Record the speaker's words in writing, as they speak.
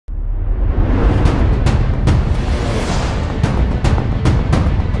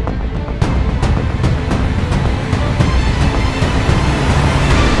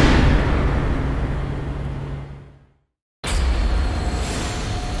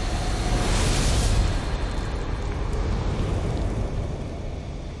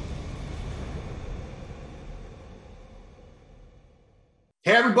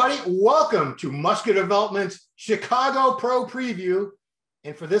Hey, everybody, welcome to Muscular Development's Chicago Pro Preview.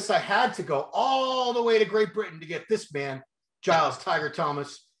 And for this, I had to go all the way to Great Britain to get this man, Giles Tiger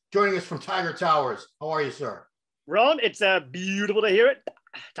Thomas, joining us from Tiger Towers. How are you, sir? Ron, it's beautiful to hear it.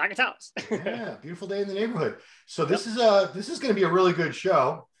 Tiger Towers. Yeah, beautiful day in the neighborhood. So this is going to be a really good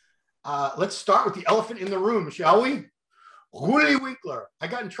show. Let's start with the elephant in the room, shall we? Rolly Winkler. I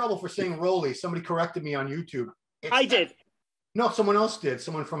got in trouble for saying Rolly. Somebody corrected me on YouTube. I did. No, someone else did.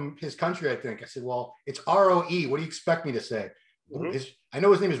 Someone from his country, I think. I said, well, it's R-O-E. What do you expect me to say? Mm-hmm. I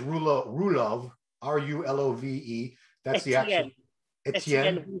know his name is Rulov, R-U-L-O-V-E. That's the actual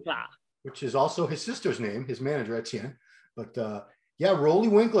Etienne, which is also his sister's name, his manager, Etienne. But yeah, Rolly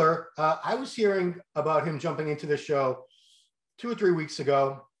Winkler. I was hearing about him jumping into the show 2 or 3 weeks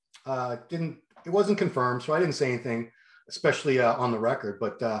ago. It wasn't confirmed, so I didn't say anything, especially on the record.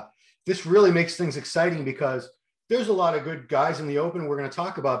 But this really makes things exciting because there's a lot of good guys in the open we're going to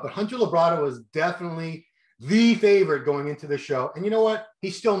talk about, but Hunter Labrada was definitely the favorite going into the show. And you know what?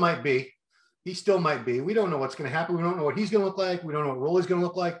 He still might be. He still might be. We don't know what's going to happen. We don't know what he's going to look like. We don't know what Rolly's going to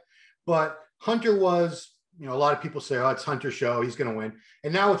look like. But Hunter was, a lot of people say, oh, it's Hunter's show. He's going to win.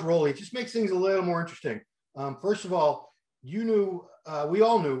 And now with Rolly, it just makes things a little more interesting. First of all, we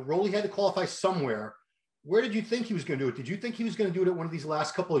all knew Rolly had to qualify somewhere. Where did you think he was going to do it? Did you think he was going to do it at one of these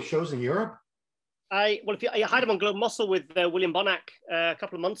last couple of shows in Europe? I had him on Globe Muscle with William Bonac a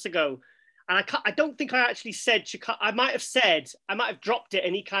couple of months ago, and I don't think I actually said Chicago. I might have dropped it,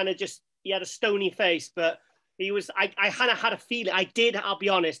 and he had a stony face, but he was. I kind of had a feeling. I'll be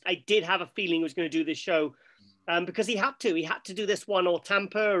honest. I did have a feeling he was going to do this show, because he had to do this one or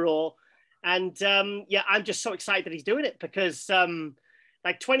Tampa I'm just so excited that he's doing it because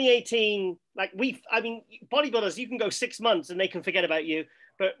 2018, bodybuilders, you can go 6 months and they can forget about you.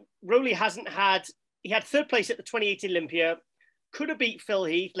 But Rolly he had third place at the 2018 Olympia, could have beat Phil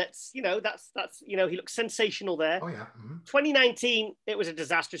Heath. He looked sensational there. Oh, yeah. Mm-hmm. 2019, it was a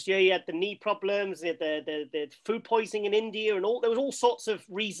disastrous year. He had the knee problems, he had the food poisoning in India, and there was all sorts of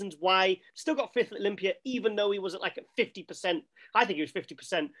reasons why. Still got fifth at Olympia, even though he was at 50%. I think he was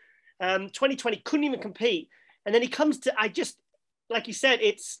 50%. 2020, couldn't even compete. And then he comes to, like you said,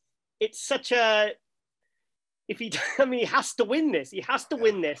 it's such a, he has to win this. He has to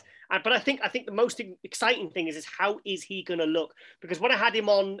win this. But I think the most exciting thing is how is he going to look? Because when I had him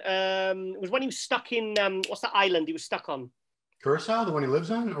on, it was when he was stuck in, what's that island he was stuck on? Curacao, the one he lives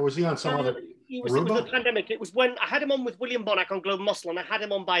on? Or was he on some other? It was the pandemic. It was when I had him on with William Bonac on Globe Muscle, and I had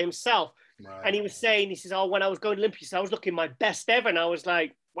him on by himself. Right. And he says, oh, when I was going to Olympia, I was looking my best ever. And I was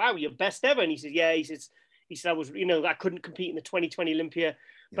like, wow, your best ever? And he said, yeah. He said, I was, I couldn't compete in the 2020 Olympia.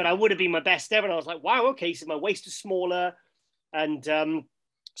 But I would have been my best ever. And I was like, wow, okay. So my waist is smaller. And I'm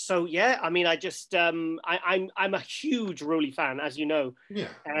a huge Rolly fan, as you know. Yeah.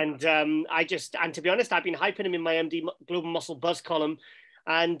 And to be honest, I've been hyping him in my MD Global Muscle Buzz column.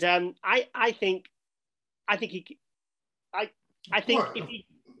 And I think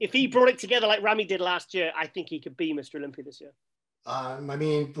if he brought it together like Ramy did last year, I think he could be Mr. Olympia this year.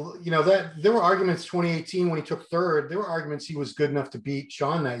 That there were arguments 2018 when he took third. There were arguments he was good enough to beat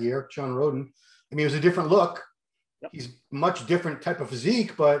Sean that year, Sean Roden. It was a different look. Yep. He's much different type of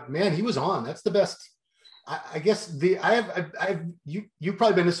physique, but man, he was on. That's the best. I guess you've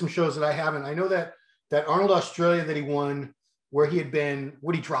probably been to some shows that I haven't. I know that Arnold Australia that he won, where he had been,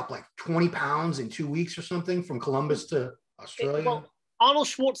 he dropped like 20 pounds in 2 weeks or something from Columbus to Australia. Arnold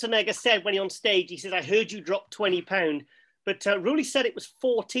Schwarzenegger said when he on stage, he said, I heard you drop 20 pounds. But Rolly said it was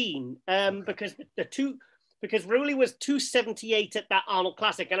 14 because Rolly was 278 at that Arnold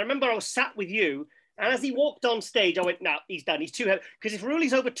Classic. And I remember I was sat with you, and as he walked on stage, I went, no, he's done. He's too heavy. Because if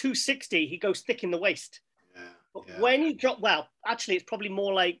Rolly's over 260, he goes thick in the waist. Yeah, but when he dropped, actually, it's probably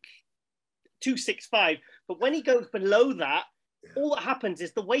more like 265. But when he goes below that, all that happens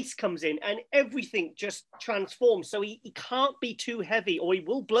is the waist comes in and everything just transforms. So he can't be too heavy or he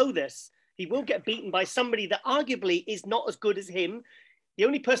will blow this. He will get beaten by somebody that arguably is not as good as him. The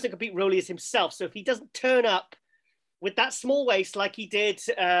only person that can beat Rolly is himself. So if he doesn't turn up with that small waist like he did,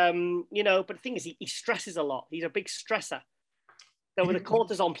 but the thing is he stresses a lot. He's a big stressor. So with the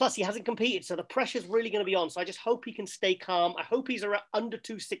cortisone, plus he hasn't competed. So the pressure's really going to be on. So I just hope he can stay calm. I hope he's around under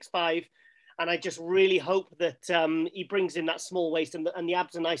 265. And I just really hope that he brings in that small waist and the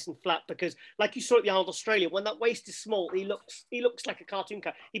abs are nice and flat because, like you saw at the Arnold Australia, when that waist is small, he looks like a cartoon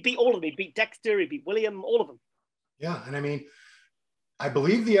character. He beat all of them. He beat Dexter. He beat William. All of them. Yeah, and I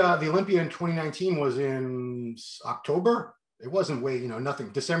believe the Olympia in 2019 was in October. It wasn't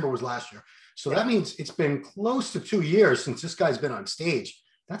nothing. December was last year. So that means it's been close to 2 years since this guy's been on stage.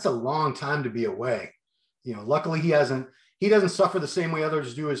 That's a long time to be away. Luckily he hasn't he doesn't suffer the same way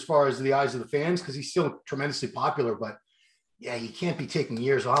others do as far as the eyes of the fans, because he's still tremendously popular. But yeah, you can't be taking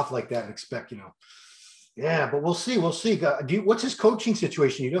years off like that and expect, yeah, but we'll see. We'll see. What's his coaching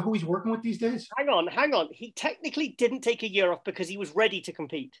situation? You know who he's working with these days? Hang on. He technically didn't take a year off because he was ready to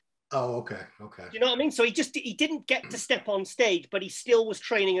compete. Oh, okay. Do you know what I mean? So he didn't get to step on stage, but he still was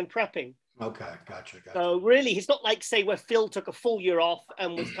training and prepping. Okay, gotcha. So really, it's not like, say, where Phil took a full year off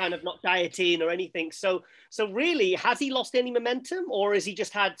and was kind of not dieting or anything. So really, has he lost any momentum, or has he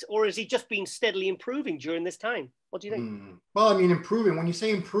just been steadily improving during this time? What do you think? Well, I mean, improving. When you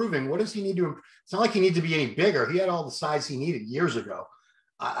say improving, what does he need to improve? It's not like he needs to be any bigger. He had all the size he needed years ago.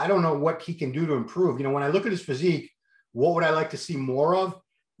 I don't know what he can do to improve. When I look at his physique, what would I like to see more of?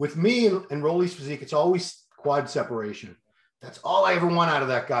 With me and Rolly's physique, it's always quad separation. That's all I ever want out of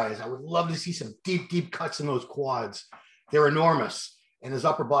that guy. Is I would love to see some deep cuts in those quads. They're enormous, and his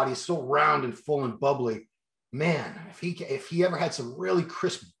upper body is so round and full and bubbly. Man, if he ever had some really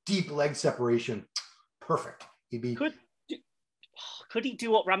crisp, deep leg separation, perfect. He'd be. Could he do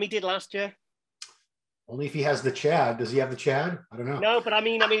what Ramy did last year? Only if he has the Chad. Does he have the Chad? I don't know. No, but I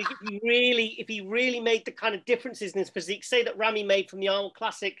mean, if he really made the kind of differences in his physique, say that Ramy made from the Arnold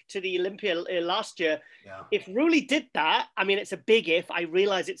Classic to the Olympia last year, if Rulli did that, I mean, it's a big if. I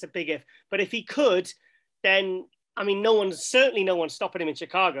realize it's a big if, but if he could, then I mean, no one's stopping him in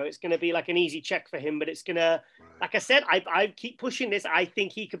Chicago. It's going to be like an easy check for him, but it's going to, like I said, I keep pushing this. I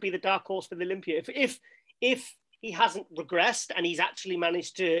think he could be the dark horse for the Olympia if he hasn't regressed and he's actually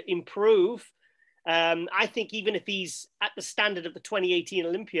managed to improve. I think even if he's at the standard of the 2018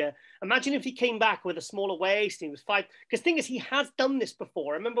 Olympia, imagine if he came back with a smaller waist and he was 5. Because the thing is, he has done this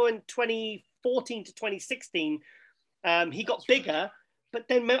before. I remember in 2014 to 2016, he got bigger. But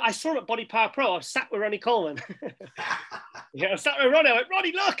then I saw him at Body Power Pro. I was sat with Ronnie Coleman. I sat with Ronnie. I went,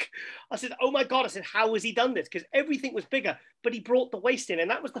 Ronnie, look. I said, oh my God. I said, how has he done this? Because everything was bigger, but he brought the waist in. And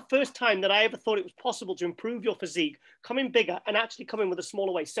that was the first time that I ever thought it was possible to improve your physique, come in bigger and actually come in with a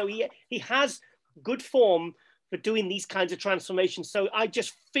smaller waist. So he has good form for doing these kinds of transformations. So I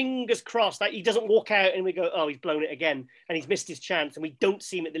just fingers crossed that he doesn't walk out and we go, oh, he's blown it again and he's missed his chance. And we don't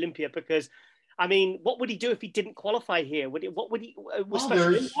see him at the Olympia because, I mean, what would he do if he didn't qualify here? What would he?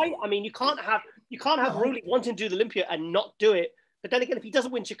 I mean, you can't have Rulli wanting to do the Olympia and not do it. But then again, if he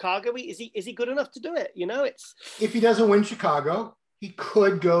doesn't win Chicago, is he good enough to do it? If he doesn't win Chicago, he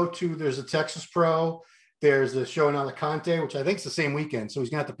could go to. There's a Texas Pro. There's a show in Alicante, which I think is the same weekend. So he's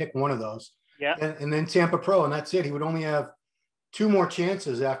gonna have to pick one of those. Yeah. And then Tampa Pro, and that's it. He would only have 2 more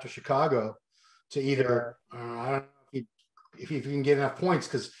chances after Chicago to either. I don't know if he can get enough points,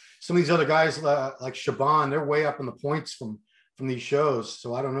 because some of these other guys like Shaban, they're way up in the points from these shows.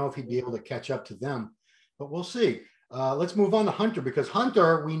 So I don't know if he'd be able to catch up to them, but we'll see. Let's move on to Hunter, because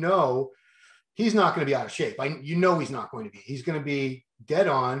Hunter, we know he's not going to be out of shape. He's not going to be. He's going to be dead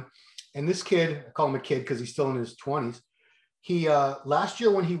on. And this kid, I call him a kid because he's still in his 20s. He last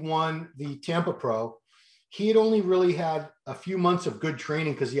year when he won the Tampa Pro, he had only really had a few months of good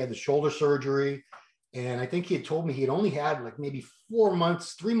training because he had the shoulder surgery. And I think he had told me he had only had like maybe 3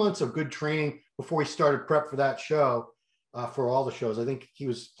 months of good training before he started prep for that show, for all the shows. I think he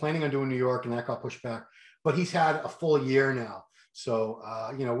was planning on doing New York and that got pushed back, but he's had a full year now. So,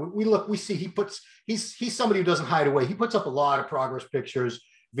 we see he's somebody who doesn't hide away. He puts up a lot of progress pictures,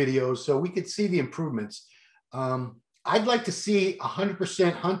 videos, so we could see the improvements. I'd like to see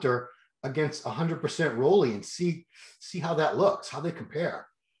 100% Hunter against 100% Rolly and see how that looks, how they compare.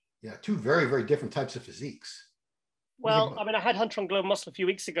 Yeah, 2 very, very different types of physiques. Well, I mean, I had Hunter on Global Muscle a few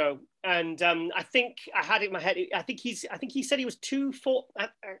weeks ago, and I think I had it in my head. I think he said he was 240.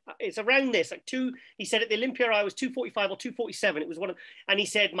 It's around this, like 2. He said at the Olympia I was 245 or 247. It was one of, and he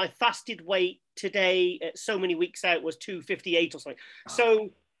said my fasted weight today, at so many weeks out, was 258 or something. Oh.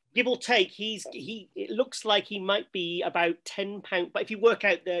 So give or take, it looks like he might be about 10 pounds. But if you work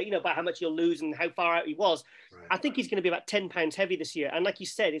out about how much you'll lose and how far out he was, right. I think he's going to be about 10 pounds heavy this year. And like you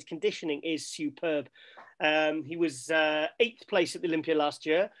said, his conditioning is superb. He was 8th place at the Olympia last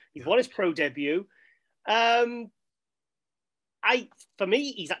year. He won his pro debut. For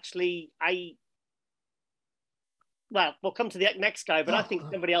me, he's actually, well, we'll come to the next guy, but I think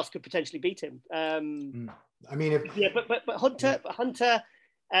somebody else could potentially beat him. I mean, but Hunter.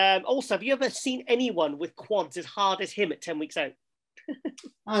 Also, have you ever seen anyone with quads as hard as him at 10 weeks out?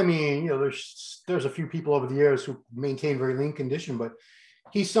 I mean, there's a few people over the years who maintain very lean condition, but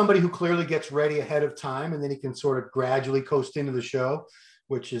he's somebody who clearly gets ready ahead of time, and then he can sort of gradually coast into the show,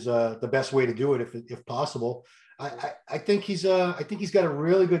 which is the best way to do it if possible. I think he's got a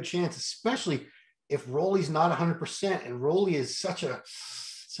really good chance, especially if Rolly's not 100%, and Rolly is such a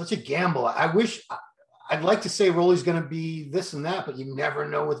gamble. I I'd like to say Rolly's going to be this and that, but you never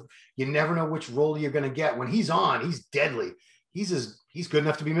know which Rolly you're going to get. When he's on, he's deadly. He's good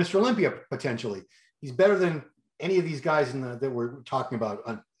enough to be Mr. Olympia potentially. He's better than any of these guys that we're talking about.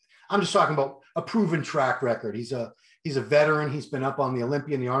 I'm just talking about a proven track record. He's a veteran. He's been up on the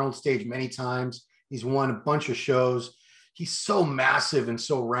Olympia and the Arnold stage many times. He's won a bunch of shows. He's so massive and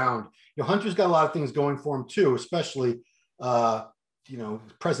so round. Hunter's got a lot of things going for him too, especially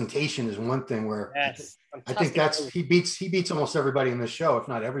presentation is one thing where I think he beats almost everybody in this show, if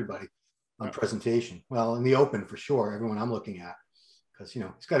not everybody, on presentation. Well, in the open for sure, everyone I'm looking at, because he's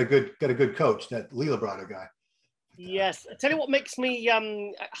got a good coach, that Leela Brother guy. Yes, I tell you what makes me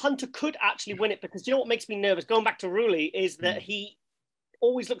Hunter could actually win it, because you know what makes me nervous. Going back to Rulli is that he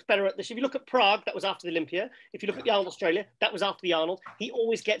always looks better at this. If you look at Prague, that was after the Olympia. If you look at the Arnold Australia, that was after the Arnold. He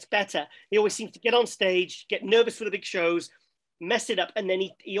always gets better. He always seems to get on stage, get nervous for the big shows, mess it up, and then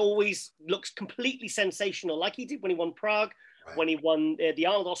he always looks completely sensational, like he did when he won Prague, when he won the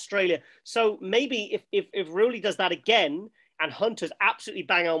Arnold Australia. So maybe if Rulli does that again, and Hunter's absolutely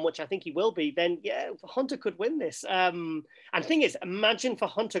bang on, which I think he will be, then yeah, Hunter could win this. And the thing is, imagine for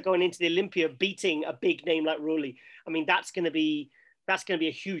Hunter going into the Olympia beating a big name like Rulli. I mean, that's going to be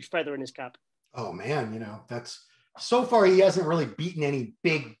a huge feather in his cap. Oh man, that's so far he hasn't really beaten any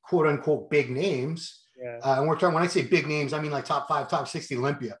big, quote unquote, big names. Yeah. And we're talking, when I say big names, I mean like top 5, top 60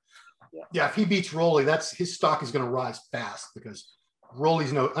 Olympia. Yeah, if he beats Rolly, his stock is going to rise fast, because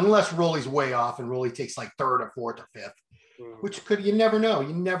unless Rolly's way off and Rolly takes like 3rd or 4th or 5th, which you never know.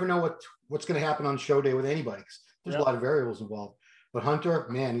 You never know what's going to happen on show day with anybody. There's a lot of variables involved. But Hunter,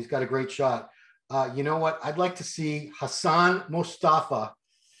 man, he's got a great shot. You know what? I'd like to see Hassan Mostafa.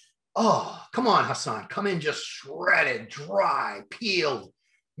 Oh, come on, Hassan. Come in just shredded, dry, peeled.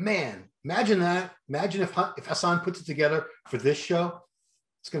 Man, imagine that. Imagine if Hassan puts it together for this show.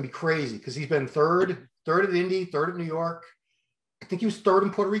 It's going to be crazy, because he's been third at Indy, 3rd at New York. I think he was 3rd in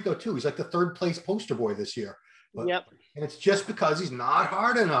Puerto Rico too. He's like the 3rd place poster boy this year. But, and it's just because he's not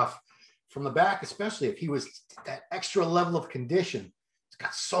hard enough from the back, especially if he was that extra level of condition. He's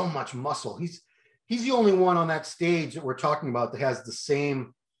got so much muscle. He's the only one on that stage that we're talking about that has the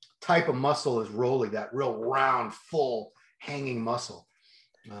same type of muscle as Rolly, that real round, full, hanging muscle.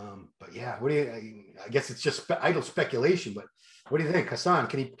 But yeah, I guess it's just idle speculation, but what do you think, Hassan?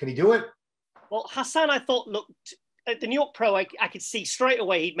 Can he do it? Well, Hassan, I thought, looked at the New York Pro, I could see straight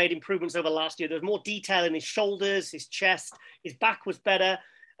away he'd made improvements over last year. There was more detail in his shoulders, his chest, his back was better.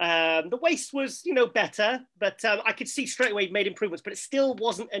 The waist was, better, but I could see straight away he'd made improvements, but it still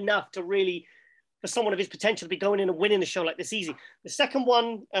wasn't enough to really, for someone of his potential, to be going in and winning a show like this easy. The second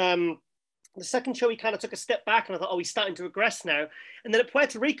one, the second show, he kind of took a step back, and I thought, oh, he's starting to regress now. And then at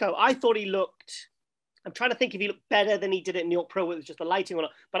Puerto Rico, I thought he looked, I'm trying to think if he looked better than he did at New York Pro, with just the lighting or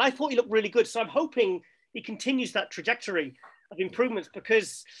not, but I thought he looked really good. So I'm hoping he continues that trajectory of improvements,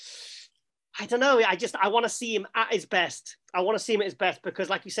 because I don't know, I want to see him at his best. I want to see him at his best, because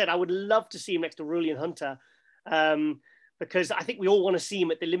like you said, I would love to see him next to Rulli and Hunter, because I think we all want to see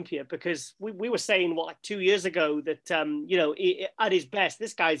him at the Olympia, because we were saying, 2 years ago that, at his best,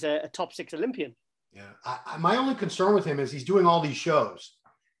 this guy's a top 6 Olympian. Yeah. My only concern with him is he's doing all these shows.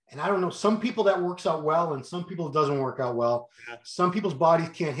 And I don't know, some people that works out well, and some people it doesn't work out well. Yeah. Some people's bodies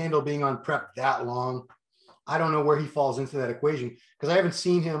can't handle being on prep that long. I don't know where he falls into that equation, because I haven't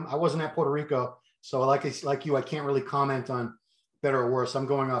seen him. I wasn't at Puerto Rico. So like you, I can't really comment on better or worse. I'm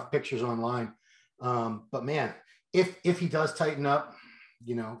going off pictures online. But man, if he does tighten up,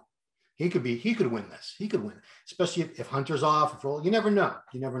 he could win this. He could win, especially if Hunter's off. You never know.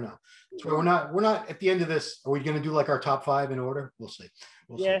 So we're not at the end of this. Are we going to do like our top 5 in order? We'll see.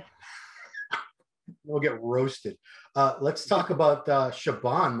 See. We'll get roasted. Let's talk about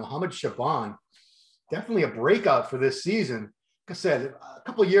Mohammed Shaban. Definitely a breakout for this season. Like I said, a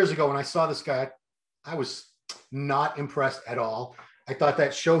couple of years ago when I saw this guy, I was not impressed at all. I thought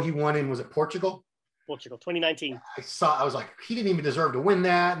that show he won in, was it Portugal? Portugal, 2019. I was like, he didn't even deserve to win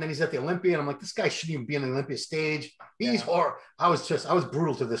that. And then he's at the Olympia, and I'm like, this guy shouldn't even be on the Olympia stage. He's horrible. I was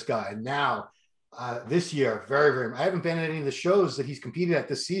brutal to this guy. And now this year, very, very, I haven't been at any of the shows that he's competed at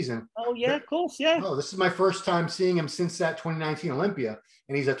this season. Oh yeah, of course. Yeah. Oh, this is my first time seeing him since that 2019 Olympia.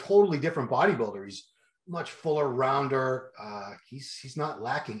 And he's a totally different bodybuilder. He's much fuller, rounder. He's not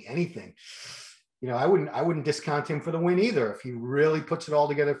lacking anything. I wouldn't discount him for the win either, if he really puts it all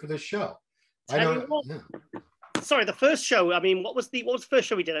together for this show. Sorry, the first show. I mean, what was the first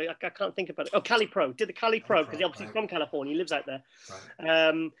show we did? I can't think about it. Oh, Cali Pro. Did the Cali Pro, because he's obviously from California. He lives out there.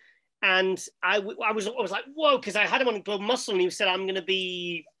 Right. And I was like, whoa, because I had him on Globe Muscle, and he said, I'm going to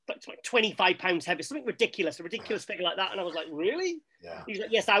be like 25 pounds heavy, something ridiculous, a ridiculous figure like that. And I was like, really? Yeah. He's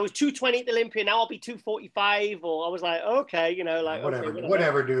like, yes, I was 220 at the Olympia. Now I'll be 245. Or I was like, okay, you know, like, whatever, okay,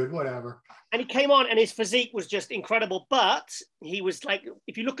 whatever, dude, whatever. And he came on and his physique was just incredible. But he was like,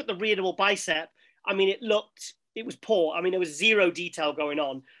 if you look at the readable bicep, I mean, it was poor. I mean, there was zero detail going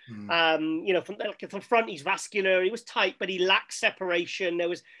on. You know, from front, he's vascular. He was tight, but he lacked separation. There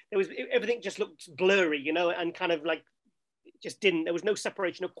was everything just looked blurry, you know, and kind of like there was no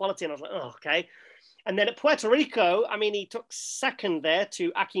separation, no quality. And I was like, oh, okay. And then at Puerto Rico, I mean, he took second there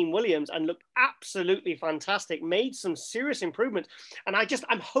to Akeem Williams and looked absolutely fantastic, made some serious improvements. And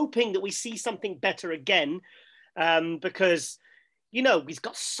I'm hoping that we see something better again because, you know, he's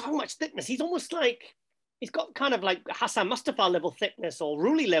got so much thickness. He's almost like, he's got kind of like Hassan Mustafa level thickness or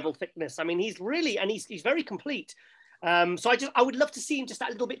Ruli level thickness. I mean, he's very complete. So I would love to see him just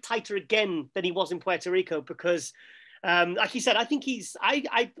a little bit tighter again than he was in Puerto Rico because, like you said, I think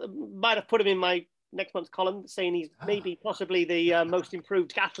I might have put him in my next month's column saying he's maybe possibly the most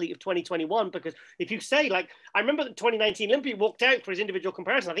improved athlete of 2021 because if you say like I remember the 2019 Olympia walked out for his individual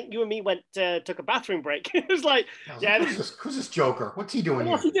comparison. I think you and me went took a bathroom break. It was like who's this joker, what's he doing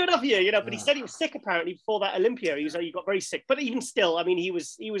here? What's he doing up here, you know? But he said he was sick apparently before that Olympia. He got very sick, but even still, I mean, he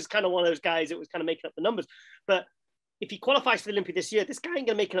was kind of one of those guys that was kind of making up the numbers. But if he qualifies for the Olympia this year, this guy ain't going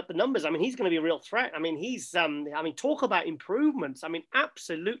to make up the numbers. I mean, he's going to be a real threat. I mean, talk about improvements. I mean,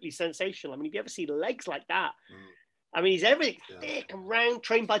 absolutely sensational. I mean, if you ever see legs like that, I mean, he's everything thick and round,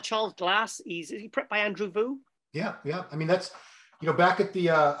 trained by Charles Glass. Is he prepped by Andrew Vu? Yeah. I mean, that's, you know, back at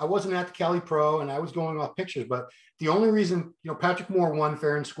the, I wasn't at the Cali Pro and I was going off pictures, but the only reason, you know, Patrick Moore won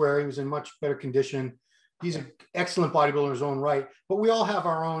fair and square. He was in much better condition. He's an excellent bodybuilder in his own right, but we all have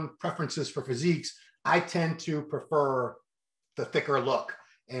our own preferences for physiques. I tend to prefer the thicker look,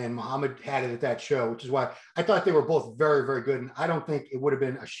 and Muhammad had it at that show, which is why I thought they were both very, very good. And I don't think it would have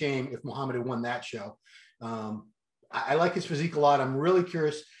been a shame if Muhammad had won that show. I like his physique a lot. I'm really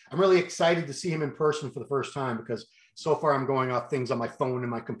curious. I'm really excited to see him in person for the first time because so far I'm going off things on my phone and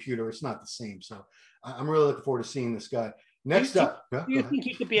my computer. It's not the same. So I'm really looking forward to seeing this guy. Next up. Do you think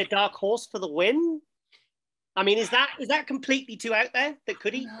he could be a dark horse for the win? I mean, is that completely too out there? That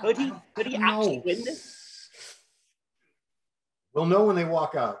could he actually win this? We'll know when they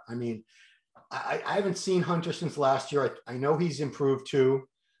walk out. I mean, I haven't seen Hunter since last year. I know he's improved too,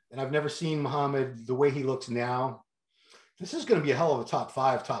 and I've never seen Muhammad the way he looks now. This is going to be a hell of a top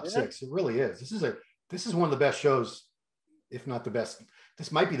 5, top 6. It really is. This is one of the best shows, if not the best.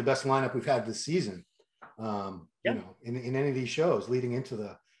 This might be the best lineup we've had this season. You know, in any of these shows leading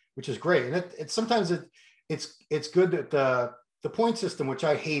into which is great. And sometimes it's good that the point system, which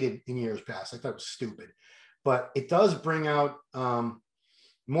I hated in years past, I thought it was stupid, but it does bring out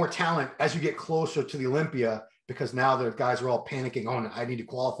more talent as you get closer to the Olympia, because now the guys are all panicking, oh, I need to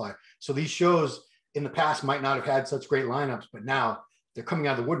qualify. So these shows in the past might not have had such great lineups, but now they're coming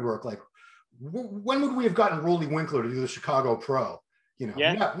out of the woodwork. Like, when would we have gotten Rolly Winkler to do the Chicago Pro? You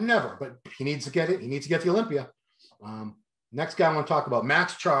know, never, but he needs to get it. He needs to get the Olympia. Next guy I want to talk about,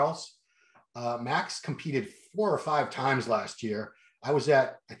 Max Charles. Max competed 4 or 5 times last year. I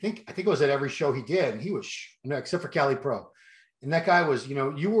think it was at every show he did, and he was, except for Cali Pro. And that guy was,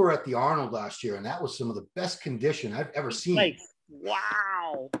 you were at the Arnold last year, and that was some of the best condition I've ever seen.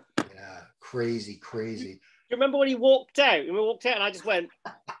 Wow. Yeah, crazy. You remember when he walked out? And I just went,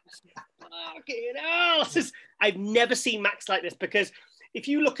 fucking hell. I've never seen Max like this, because if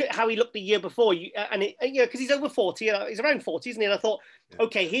you look at how he looked the year before, because he's over 40, he's around 40, isn't he? And I thought,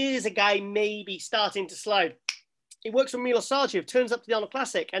 okay, here's a guy maybe starting to slide. He works with Milo Sargev, turns up to the Arnold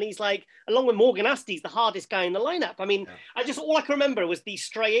Classic, and he's like, along with Morgan Astes, the hardest guy in the lineup. I mean, all I can remember was these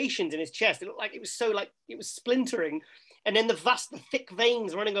striations in his chest. It looked like it was splintering. And then the thick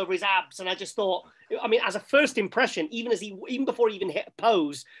veins running over his abs. And I just thought, I mean, as a first impression, even before he even hit a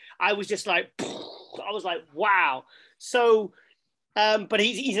pose, I was just like, wow. So, but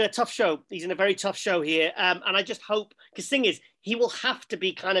he's in a tough show. He's in a very tough show here. And I just hope, because the thing is, he will have to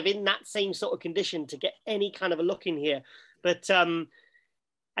be kind of in that same sort of condition to get any kind of a look in here. But I mean,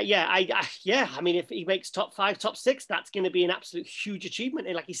 if he makes top 5, top 6, that's going to be an absolute huge achievement.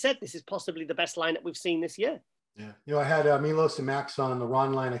 And like he said, this is possibly the best lineup we've seen this year. Yeah. I had Milos and Max on the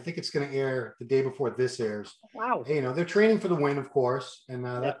Ron line. I think it's going to air the day before this airs. Wow. Hey, they're training for the win, of course. And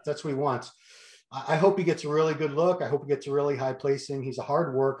that's what he wants. I hope he gets a really good look. I hope he gets a really high placing. He's a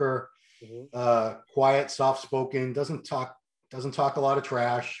hard worker, quiet, soft-spoken, doesn't talk a lot of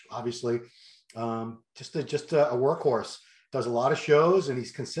trash, obviously. Just a workhorse. Does a lot of shows, and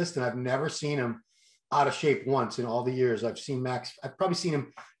he's consistent. I've never seen him out of shape once in all the years I've seen Max. I've probably seen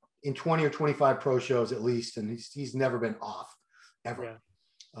him in 20 or 25 pro shows at least, and he's never been off, ever.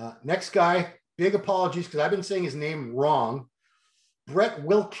 Next guy, big apologies, because I've been saying his name wrong. Brett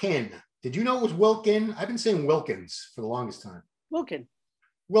Wilkin. Did you know it was Wilkin? I've been saying Wilkins for the longest time. Wilkin.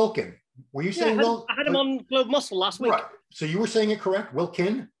 Wilkin. Were you saying Wilkin? I had him on Globe Muscle last week. Right. So you were saying it correct?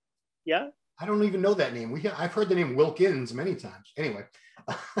 Wilkin? Yeah. I don't even know that name. I've heard the name Wilkins many times. Anyway,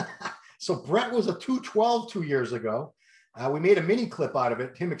 so Brett was a 212 2 years ago. We made a mini clip out of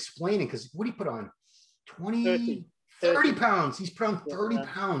it, him explaining, because what did he put on? 30 pounds. He's put on 30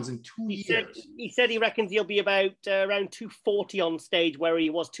 pounds in 2 years. He said he reckons he'll be about around 240 on stage, where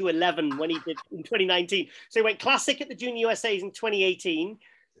he was 211 when he did in 2019. So he went classic at the Junior USAs in 2018,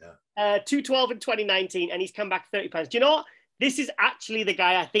 212 in 2019, and he's come back 30 pounds. Do you know what? This is actually the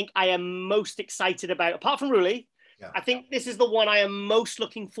guy I think I am most excited about, apart from Ruli. Yeah. I think this is the one I am most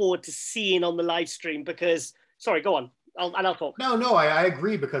looking forward to seeing on the live stream because, sorry, go on. I'll talk. No, I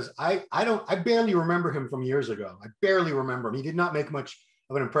agree because I barely remember him from years ago. I barely remember him. He did not make much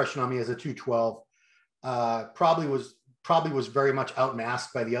of an impression on me as a 212. Probably was very much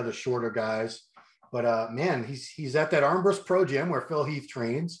outmasked by the other shorter guys. But man, he's at that Armbrust Pro Gym where Phil Heath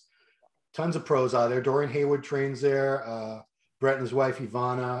trains. Tons of pros out there. Dorian Hayward trains there. Brett and his wife,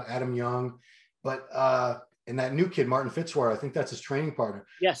 Ivana, Adam Young. But and that new kid, Martin Fitzwater, I think that's his training partner.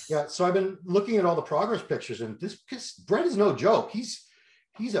 Yes. Yeah. So I've been looking at all the progress pictures, and this Brett is no joke. He's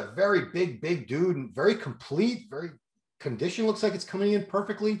a very big dude and very complete, very condition. Looks like it's coming in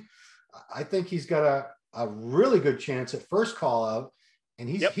perfectly. I think he's got a really good chance at first call out, and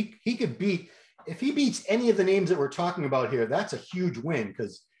he could beat, if he beats any of the names that we're talking about here, that's a huge win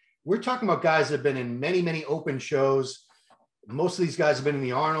because we're talking about guys that have been in many open shows. Most of these guys have been in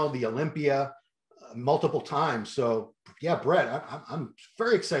the Arnold, the Olympia, multiple times. So yeah, Brett, I'm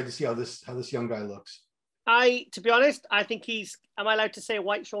very excited to see how this young guy looks. To be honest, I think am I allowed to say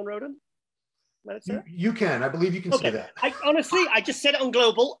white Sean Roden? You can, I believe you can say that. I just said it on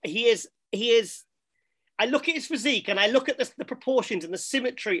Global. He is, I look at his physique and I look at the proportions and the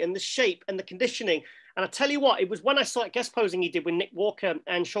symmetry and the shape and the conditioning. And I tell you what, it was when I saw it guest posing he did with Nick Walker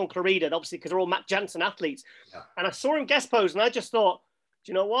and Sean Clarida, obviously because they're all Matt Jansen athletes. Yeah. And I saw him guest pose and I just thought,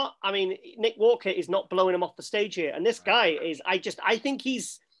 do you know what? I mean, Nick Walker is not blowing him off the stage here. And this guy is, I think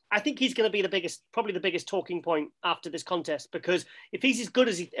he's going to be probably the biggest talking point after this contest, because if he's as good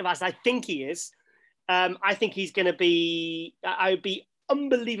as I think he is, I think he's going to be, I would be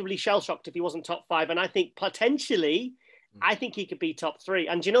unbelievably shell-shocked if he wasn't top 5. And I think potentially, I think he could be top 3.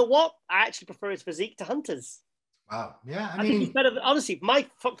 And do you know what? I actually prefer his physique to Hunter's. Wow. Yeah. I think he's better. Honestly,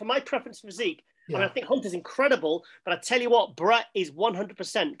 for my preference for physique, yeah. I mean, I think Hunter's incredible, but I tell you what, Brett is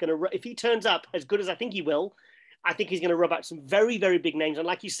 100% going to, if he turns up as good as I think he will, I think he's going to rub out some very, very big names. And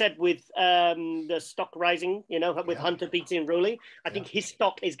like you said, with the stock rising, with Hunter beating Rowley, I think his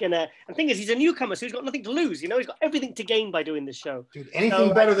stock is going to, and the thing is, he's a newcomer, so he's got nothing to lose. He's got everything to gain by doing this show. Dude,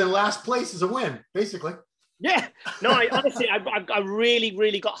 anything better than last place is a win, basically. Yeah. No, honestly, I really,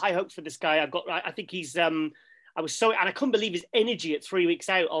 really got high hopes for this guy. I think he's, I was so, and I couldn't believe his energy at 3 weeks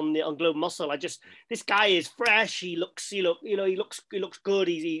out on Globe Muscle. This guy is fresh. He looks good.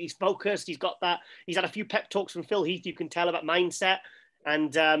 He's focused. He's got that. He's had a few pep talks from Phil Heath. You can tell about mindset.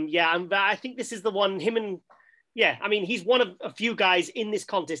 And I think this is the one. He's one of a few guys in this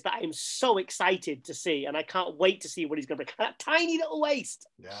contest that I am so excited to see, and I can't wait to see what he's going to bring. That tiny little waist.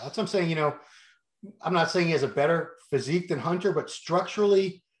 Yeah, that's what I'm saying. I'm not saying he has a better physique than Hunter, but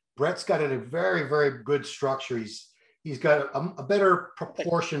structurally, Brett's got a very, very good structure. He's got a better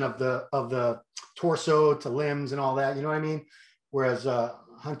proportion of the torso to limbs and all that. You know what I mean? Whereas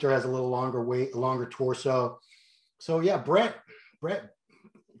Hunter has a little longer weight, a longer torso. So yeah, Brett,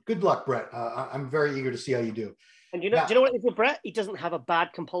 good luck, Brett. I'm very eager to see how you do. And do you know what it is with Brett? He doesn't have a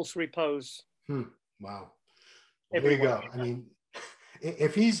bad compulsory pose. Wow. Well, there you go. I mean,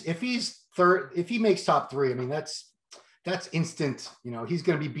 if he makes top 3, I mean, that's instant. He's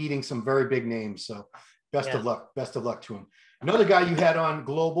going to be beating some very big names. So best of luck to him. Another guy you had on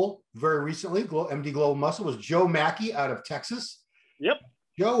Global very recently, MD Global Muscle, was Joe Mackey out of Texas. Yep.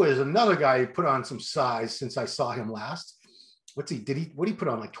 Joe is another guy who put on some size since I saw him last. What did he put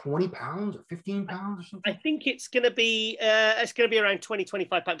on, like 20 pounds or 15 pounds or something? I think it's going to be around 20,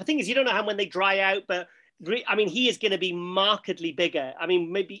 25 pounds. The thing is, you don't know how when they dry out, but I mean, he is going to be markedly bigger. I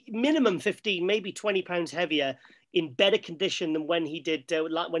mean, maybe minimum 15, maybe 20 pounds heavier in better condition than when he did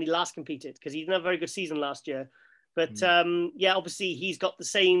when he last competed, because he didn't have a very good season last year. But obviously he's got the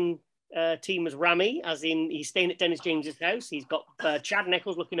same team as Rami, as in he's staying at Dennis James's house. He's got Chad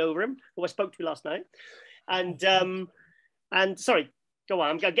Nichols looking over him, who I spoke to last night. And sorry, go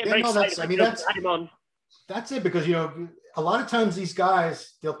on. I'm getting very excited. That's it, because a lot of times these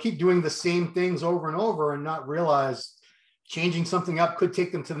guys, they'll keep doing the same things over and over and not realize changing something up could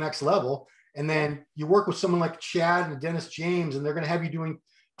take them to the next level. And then you work with someone like Chad and Dennis James, and they're going to have you doing,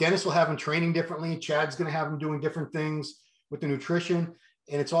 Dennis will have him training differently. Chad's going to have him doing different things with the nutrition.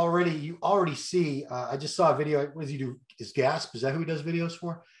 And it's already, you already see, I just saw a video. What does he do? Is Gasp? Is that who he does videos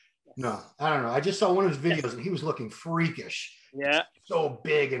for? No, I don't know. I just saw one of his videos and he was looking freakish. Yeah. So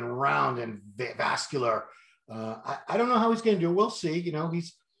big and round and vascular. I don't know how he's going to do. We'll see. You know,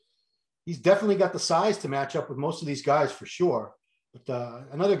 he's definitely got the size to match up with most of these guys for sure. But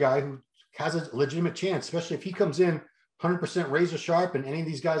another guy who has a legitimate chance, especially if he comes in 100% razor sharp and any of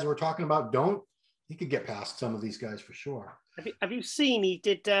these guys we're talking about don't, he could get past some of these guys for sure. Have you seen he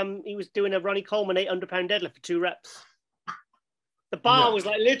did? He was doing a Ronnie Coleman 800-pound deadlift for 2 reps. The bar was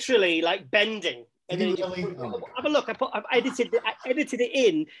like literally like bending. And then have a look. I edited it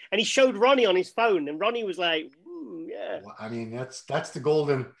in, and he showed Ronnie on his phone, and Ronnie was like, "Yeah." Well, I mean, that's the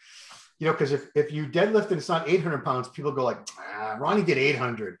golden, you know, because if you deadlift and it's not 800 pounds, people go like, Ronnie did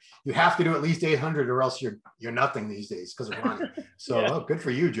 800. You have to do at least 800, or else you're nothing these days because of Ronnie. So good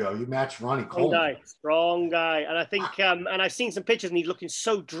for you, Joe. You matched Ronnie Coleman. Strong guy, and I think, and I've seen some pictures, and he's looking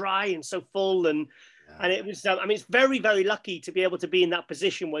so dry and so full, and it was, I mean, it's very, very lucky to be able to be in that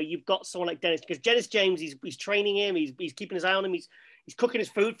position where you've got someone like Dennis, because Dennis James, he's training him, he's keeping his eye on him, he's cooking his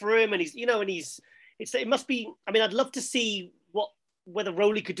food for him, and it must be, I mean, I'd love to see whether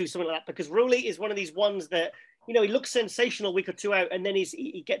Rowley could do something like that, because Rowley is one of these ones that, you know, he looks sensational a week or two out, and then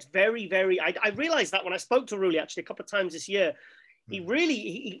he gets very, very, I realized that when I spoke to Rowley actually a couple of times this year, he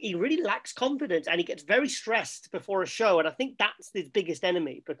really lacks confidence, and he gets very stressed before a show, and I think that's his biggest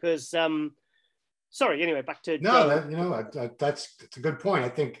enemy, because, sorry, anyway, back to that's a good point. I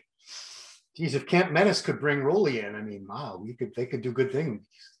think, geez, if Camp Menace could bring Rowley in, I mean, wow, they could do good things.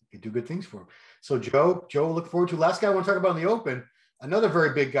 They could do good things for him. So Joe, look forward to. Last guy I want to talk about in the open, another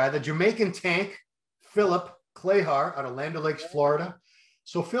very big guy, the Jamaican tank, Philip Clayhar out of Land O'Lakes, Florida.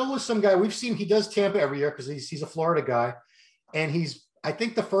 So Phil was some guy we've seen. He does Tampa every year because he's a Florida guy, and I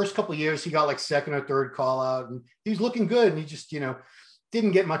think the first couple of years he got like second or third call out, and he was looking good, and he just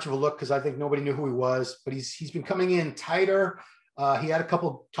didn't get much of a look because I think nobody knew who he was, but he's been coming in tighter. He had a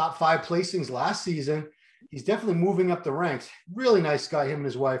couple top 5 placings last season. He's definitely moving up the ranks. Really nice guy, him and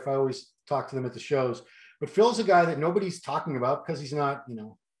his wife. I always talk to them at the shows. But Phil's a guy that nobody's talking about because he's not,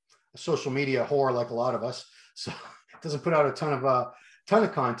 a social media whore like a lot of us. So doesn't put out a ton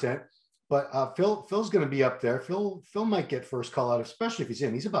of content. But Phil's going to be up there. Phil might get first call out, especially if he's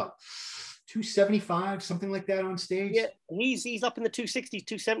in. He's about 275, something like that on stage. Yeah, he's up in the 260s,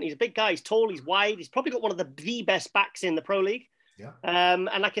 270s. He's a big guy. He's tall. He's wide. He's probably got one of the best backs in the pro league. Yeah. And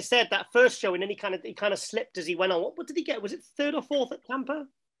like I said, that first show, and then he kind of slipped as he went on. What did he get? Was it 3rd or 4th at Tampa?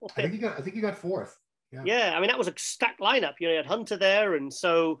 Or 5th? I think he got 4th. Yeah. Yeah. I mean, that was a stacked lineup. You had Hunter there, and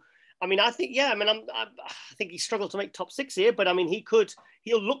so I mean, I think I think he struggled to make top 6 here, but I mean,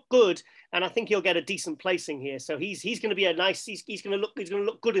 he'll look good, and I think he'll get a decent placing here. So he's going to be a nice. He's going to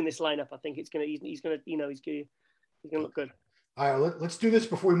look good in this lineup. I think he's going to look good. All right, let's do this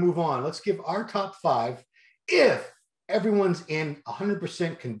before we move on. Let's give our top 5 if everyone's in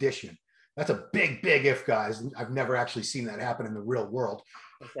 100% condition. That's a big if, guys. I've never actually seen that happen in the real world.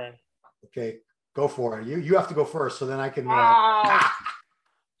 Okay, go for it. You have to go first, so then I can.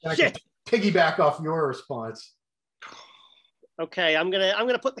 I can piggyback off your response. Okay, I'm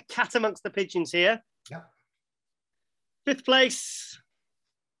gonna put the cat amongst the pigeons here. Yeah. 5th place.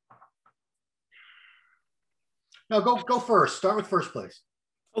 No, go first. Start with first place.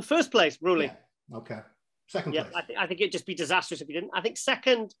 Oh, first place, Rowley. Yeah. Okay. Second place. I think it'd just be disastrous if he didn't. I think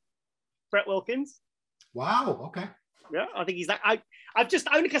 2nd, Brett Wilkins. Wow. Okay. Yeah, I think he's like like I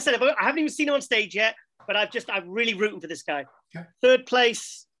said, I haven't even seen him on stage yet, but I'm really rooting for this guy. Okay. 3rd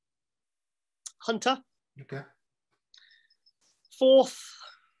place, Hunter. Okay. 4th,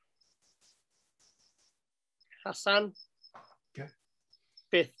 Hassan. Okay.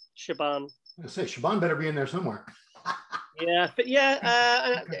 5th, Shaban. I say Shaban better be in there somewhere. Yeah, but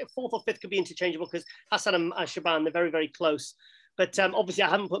yeah, 4th or 5th could be interchangeable because Hassan and Shaban, they're very, very close. But obviously, I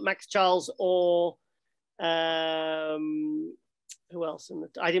haven't put Max Charles or who else?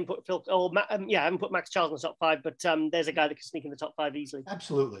 I didn't put Phil. I haven't put Max Charles in the top 5. But there's a guy that can sneak in the top 5 easily.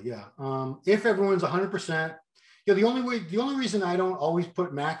 Absolutely, yeah. If everyone's 100%, the only reason I don't always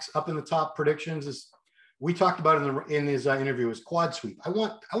put Max up in the top predictions is we talked about in his interview is quad sweep. I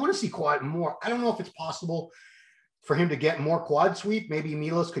want to see quad more. I don't know if it's possible for him to get more quad sweep. Maybe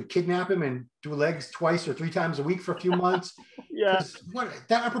Milos could kidnap him and do legs 2 or 3 times a week for a few months. Yeah.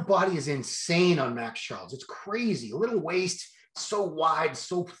 That upper body is insane on Max Charles. It's crazy. A little waist, so wide,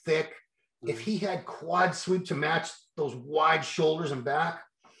 so thick. If he had quad sweep to match those wide shoulders and back,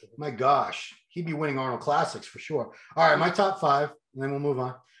 my gosh, he'd be winning Arnold Classics for sure. All right, my top 5, and then we'll move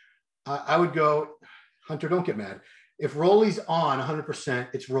on. I would go, Hunter, don't get mad. If Rolly's on 100%,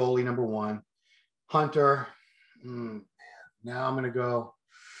 it's Rolly number one. Hunter, now I'm going to go,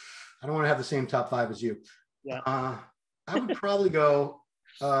 I don't want to have the same top five as you. Yeah. I would probably go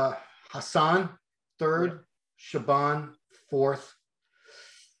Hassan, third, Shaban, fourth.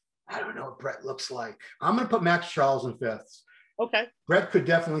 I don't know what Brett looks like. I'm going to put Max Charles in fifth. Okay. Brett could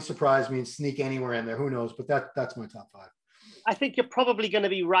definitely surprise me and sneak anywhere in there. Who knows? But that's my top five. I think you're probably going to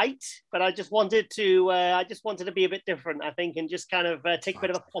be right, but I just wanted to be a bit different, I think, and just kind of take a bit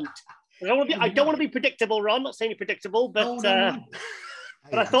of a punt. I don't want to be predictable, Ron. Not saying you're predictable, but no.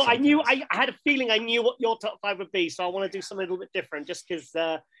 But I thought I had a feeling I knew what your top five would be, so I want to do something a little bit different, just because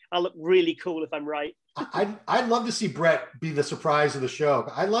I'll look really cool if I'm right. I'd love to see Brett be the surprise of the show.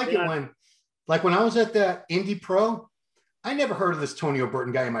 I like it when I was at that Indie Pro, I never heard of this Tony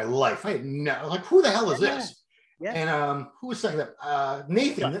O'Burton guy in my life. I had never, like, who the hell is this? Yeah. And who was second?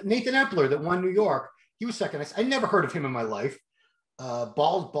 Nathan Epler that won New York. He was second. I never heard of him in my life.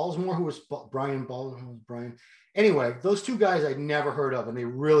 Balsmore, who was Brian. Anyway, those two guys I'd never heard of, and they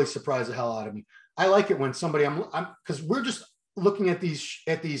really surprised the hell out of me. I like it when somebody I'm because we're just looking at these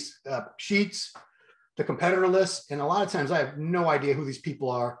sheets, the competitor lists, and a lot of times I have no idea who these people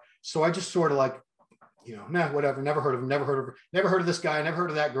are. So I just sort of like, whatever. Never heard of him. Never heard of this guy. Never heard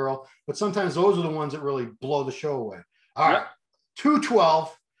of that girl. But sometimes those are the ones that really blow the show away. All right,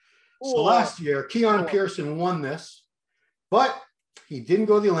 212. So last year, Keon Pearson won this, but he didn't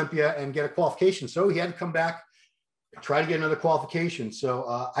go to the Olympia and get a qualification. So he had to come back, try to get another qualification.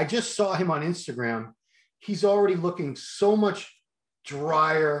 So I just saw him on Instagram. He's already looking so much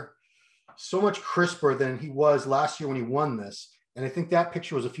drier, so much crisper than he was last year when he won this. And I think that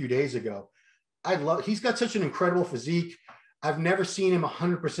picture was a few days ago. He's got such an incredible physique. I've never seen him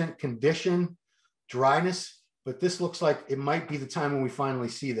 100% condition, dryness, but this looks like it might be the time when we finally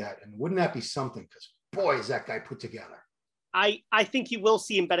see that. And wouldn't that be something? Because boy, is that guy put together. I think you will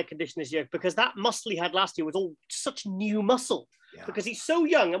see him better condition this year, because that muscle he had last year was all such new muscle because he's so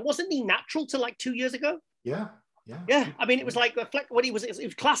young. And wasn't he natural till like 2 years ago? Yeah. I mean, it was like when it was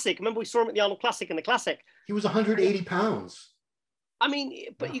classic. Remember we saw him at the Arnold Classic in the Classic. He was 180 pounds. I mean,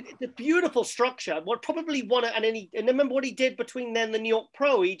 but the beautiful structure. What probably won it, and remember what he did between then and the New York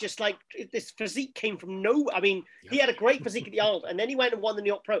Pro. He just like this physique came from no. I mean, he had a great physique at the Arnold, and then he went and won the New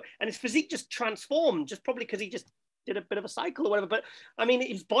York Pro, and his physique just transformed, just probably because he just did a bit of a cycle or whatever. But I mean,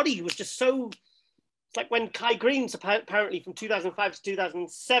 his body was just so. It's like when Kai Green's apparently from 2005 to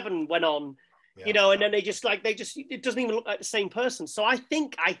 2007 went on, and then they just it doesn't even look like the same person. So I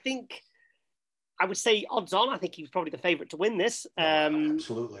think. I would say odds on. I think he was probably the favorite to win this.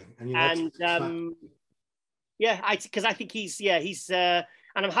 Absolutely. Because I think he's, and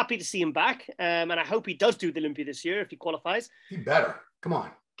I'm happy to see him back. And I hope he does do the Olympia this year if he qualifies. He better. Come on,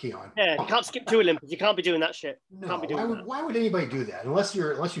 Keon. Yeah, you can't skip 2 Olympics. You can't be doing that shit. No, can't be doing why would anybody do that? Unless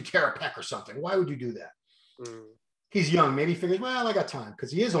you tear a pec or something. Why would you do that? He's young. Maybe he figures, well, I got time. Because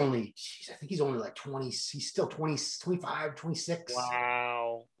he is only, I think he's only like 20. He's still 20, 25, 26.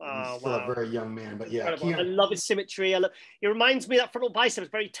 Wow. He's still a very young man. But yeah. I love his symmetry. It reminds me of that frontal bicep.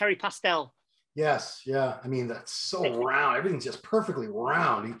 It's very Terry Pastel. Yes. Yeah. I mean, that's so round. Everything's just perfectly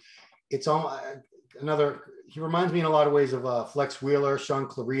round. It's all he reminds me in a lot of ways of Flex Wheeler, Sean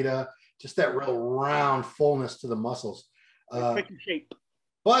Clarita, just that real round fullness to the muscles. Freaking shape.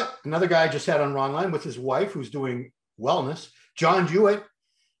 But another guy I just had on Wrong Line with his wife who's doing wellness, John Jewett.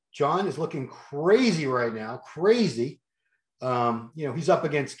 John is looking crazy right now, crazy. He's up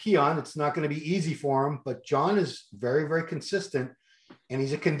against Keon. It's not going to be easy for him, but John is very, very consistent, and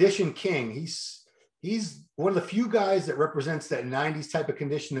he's a condition king. He's one of the few guys that represents that 90s type of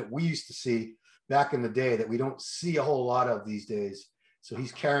condition that we used to see back in the day that we don't see a whole lot of these days. So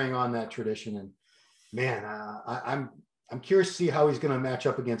he's carrying on that tradition, and man, I'm curious to see how he's going to match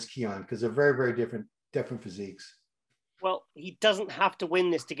up against Keon because they're very, very different physiques. Well, he doesn't have to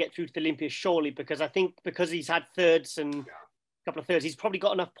win this to get through to the Olympia, surely, because I think because he's had thirds and a couple of thirds, he's probably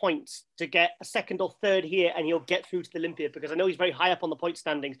got enough points to get a second or third here, and he'll get through to the Olympia because I know he's very high up on the point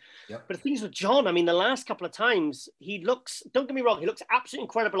standings. Yep. But the thing is with John, I mean, the last couple of times he looks, don't get me wrong, he looks absolutely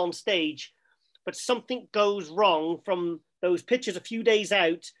incredible on stage, but something goes wrong from those pictures a few days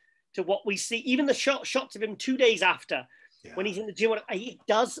out to what we see, even the shots of him 2 days after. Yeah. When he's in the gym, he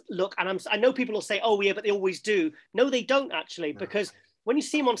does look, and I know people will say, oh, yeah, but they always do. No, they don't actually, because when you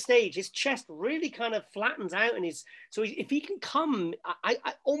see him on stage, his chest really kind of flattens out. So if he can come, I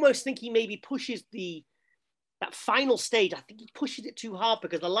almost think he maybe pushes that final stage. I think he pushes it too hard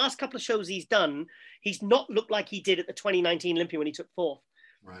because the last couple of shows he's done, he's not looked like he did at the 2019 Olympia when he took fourth.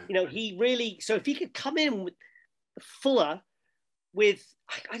 Right. He really, so if he could come in with the fuller,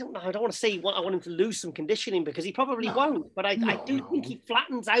 I don't know. I don't want to say I want him to lose some conditioning because he probably won't. But I do think he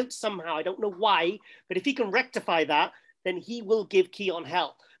flattens out somehow. I don't know why. But if he can rectify that, then he will give Keon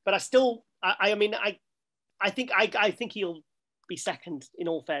hell. But I think he'll be second. In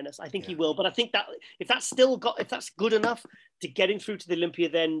all fairness, I think he will. But I think that if that's good enough to get him through to the Olympia,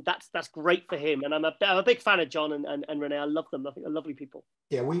 then that's great for him. And I'm a big fan of John and Renee. I love them. I think they're lovely people.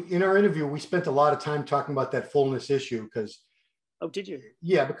 Yeah, in our interview we spent a lot of time talking about that fullness issue because. Oh, did you?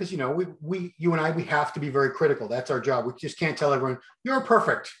 Yeah, because you and I, we have to be very critical. That's our job. We just can't tell everyone you're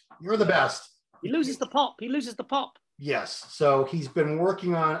perfect, you're the best. He loses the pop. Yes. So he's been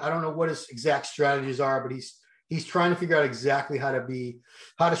working on. I don't know what his exact strategies are, but he's trying to figure out exactly how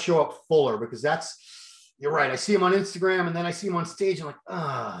to show up fuller because you're right. I see him on Instagram and then I see him on stage. I'm like,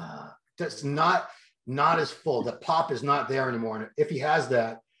 that's not as full. The pop is not there anymore. And if he has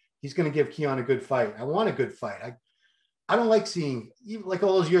that, he's going to give Keon a good fight. I want a good fight. I don't like seeing, even like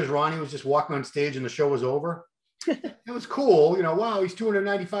all those years Ronnie was just walking on stage and the show was over. It was cool. Wow, he's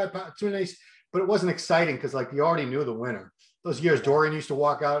 295 pounds, 290, but it wasn't exciting because like you already knew the winner. Those years Dorian used to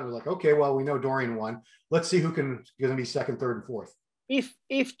walk out and we're like, okay, well, we know Dorian won. Let's see who going to be second, third, and fourth.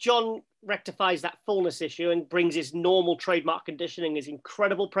 If John rectifies that fullness issue and brings his normal trademark conditioning, his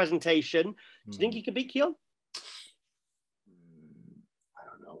incredible presentation, do you think he could beat Keon? I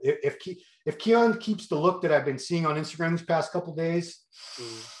don't know. If Keon keeps the look that I've been seeing on Instagram these past couple days,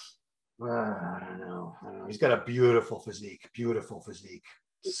 I don't know. He's got a beautiful physique.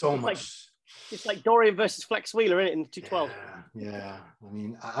 So it's much. It's like Dorian versus Flex Wheeler, isn't it, in 212? Yeah. I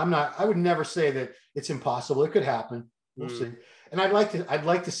mean, I would never say that it's impossible. It could happen. We'll see. And I'd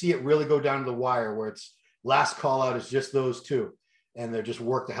like to see it really go down to the wire where it's last call out is just those two and they're just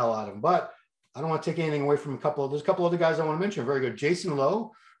work the hell out of them. But I don't want to take anything away from there's a couple other guys I want to mention. Very good. Jason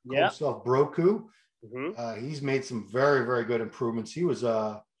Lowe. Yeah. Himself Broku. He's made some very, very good improvements. He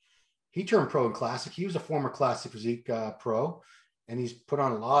turned pro in classic. He was a former classic physique pro, and he's put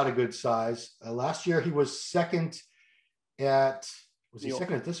on a lot of good size. Last year he was second at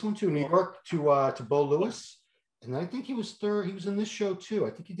second at this one too, New York to Bo Lewis, and I think he was third. He was in this show too. I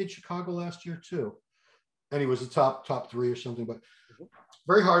think he did Chicago last year too, and he was the top three or something. But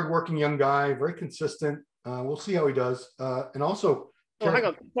very hardworking young guy, very consistent. We'll see how he does, and also. Hang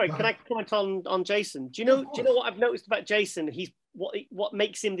on. Sorry, can I comment on Jason? Do you know what I've noticed about Jason? He's what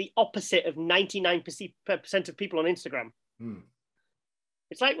makes him the opposite of 99% of people on Instagram.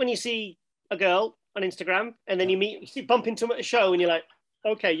 It's like when you see a girl on Instagram and then you bump into him at a show and you're like,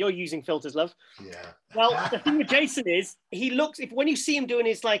 okay, you're using filters, love. Yeah. Well, the thing with Jason is he looks, when you see him doing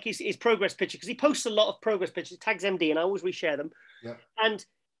his progress picture, because he posts a lot of progress pictures, tags MD, and I always reshare them. Yeah. And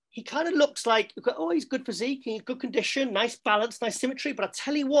he kind of looks like, he's good physique, he's good condition, nice balance, nice symmetry. But I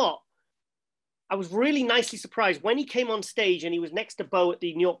tell you what, I was really nicely surprised when he came on stage and he was next to Bo at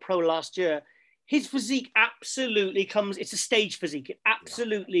the New York Pro last year. His physique absolutely it's a stage physique. It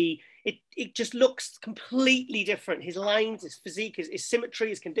absolutely, it just looks completely different. His lines, his physique, his symmetry,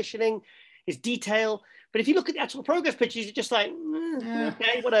 his conditioning, his detail. But if you look at the actual progress pictures, you're just like,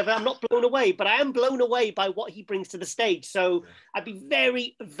 okay, whatever. I'm not blown away, but I am blown away by what he brings to the stage. So I'd be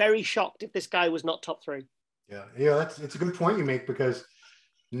very, very shocked if this guy was not top three. Yeah, it's a good point you make because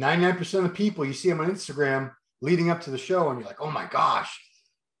 99% of the people you see him on Instagram leading up to the show, and you're like, oh my gosh,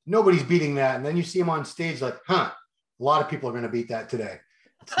 nobody's beating that. And then you see him on stage, like, a lot of people are going to beat that today.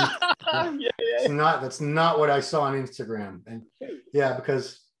 That's not what I saw on Instagram. And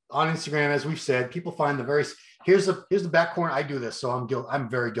because on Instagram, as we've said, people find here's the back corner. I do this, so I'm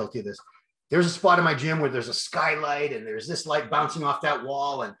very guilty of this. There's a spot in my gym where there's a skylight and there's this light bouncing off that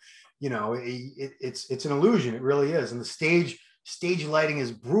wall, and it's an illusion. It really is. And the stage lighting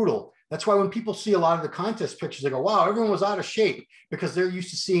is brutal. That's why when people see a lot of the contest pictures, they go, wow, everyone was out of shape, because they're used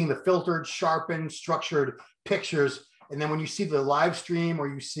to seeing the filtered, sharpened, structured pictures. And then when you see the live stream or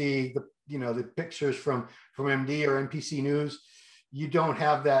you see the pictures from MD or NPC News, you don't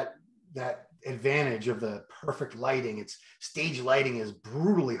have that advantage of the perfect lighting. Stage lighting is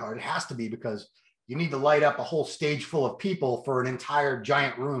brutally hard. It has to be, because you need to light up a whole stage full of people for an entire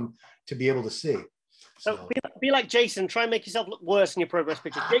giant room to be able to see. So be like Jason, try and make yourself look worse in your progress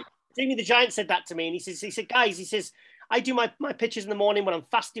pictures. Jamie the Giant said that to me, and he said, guys, I do my pictures in the morning when I'm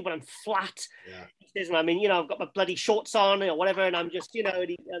fasting, when I'm flat. Yeah. He says, and I mean, I've got my bloody shorts on or whatever, and I'm just, and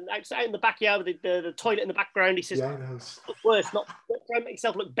outside in the backyard with the toilet in the background. He says, look worse, not try and make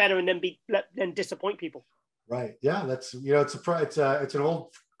yourself look better and then disappoint people. Right. Yeah. That's, it's an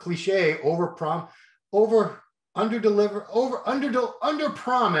old cliche, under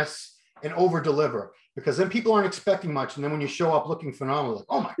promise and over deliver, because then people aren't expecting much. And then when you show up looking phenomenal, like,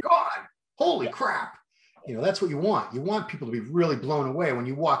 oh my God, holy crap. you know, that's what you want. You want people to be really blown away when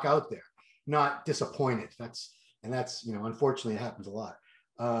you walk out there, not disappointed. That's, you know, unfortunately it happens a lot.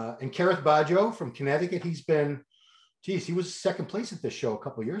 And Kareth Bajo from Connecticut, he's been, geez, he was second place at this show a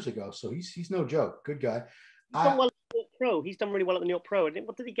couple of years ago. So he's no joke. Good guy. He's done well at the New York Pro. He's done really well at the New York Pro.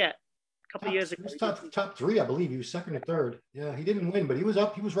 What did he get? A couple of years ago. He was top three, I believe. He was second or third. Yeah, he didn't win, but he was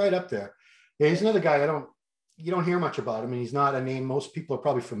up. He was right up there. Yeah, he's another guy you don't hear much about him. And he's not a name most people are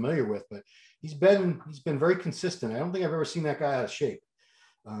probably familiar with, but he's been very consistent. I don't think I've ever seen that guy out of shape.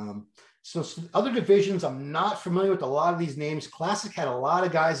 So other divisions, I'm not familiar with a lot of these names. Classic had a lot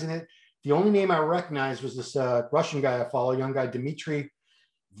of guys in it. The only name I recognized was this Russian guy I follow, young guy, Dmitry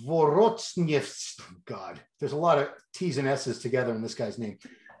Vorotsniev. God, there's a lot of T's and S's together in this guy's name.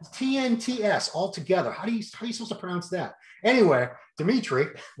 It's TNTS all together. How are you supposed to pronounce that? Anyway, Dmitry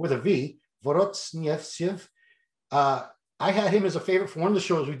with a V, Vorotsniev. I had him as a favorite for one of the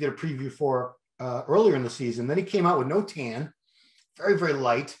shows we did a preview for earlier in the season. Then he came out with no tan, very, very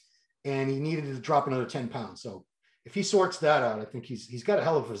light, and he needed to drop another 10 pounds. So if he sorts that out, I think he's got a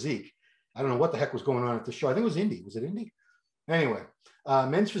hell of a physique. I don't know what the heck was going on at the show. I think it was Indy. Was it Indy? Anyway,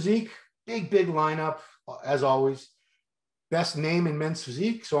 men's physique, big lineup, as always. Best name in men's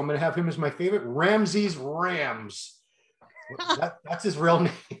physique. So I'm going to have him as my favorite. Ramses Rams. That's his real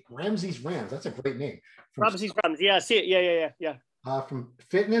name. Ramses Rams. That's a great name. Ramses Rams. Yeah, I see it. Yeah. From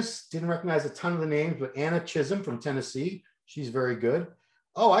fitness, didn't recognize a ton of the names, but Anna Chisholm from Tennessee. She's very good.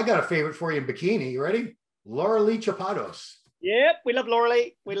 Oh, I got a favorite for you in bikini. You ready? Laura Lee Chapados. Yep, we love Laura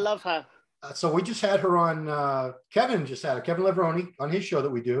Lee. We love her. So we just had her on, Kevin Leveroni on his show that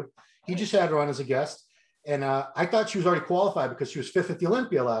we do. He just had her on as a guest. And I thought she was already qualified because she was fifth at the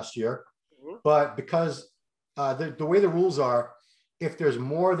Olympia last year. Mm-hmm. But because the way the rules are, if there's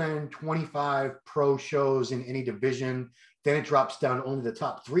more than 25 pro shows in any division, then it drops down to only the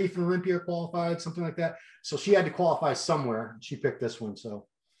top 3 from Olympia qualified, something like that. So she had to qualify somewhere. She picked this one. So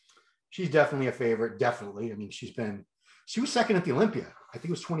she's definitely a favorite. Definitely. I mean, she was second at the Olympia. I think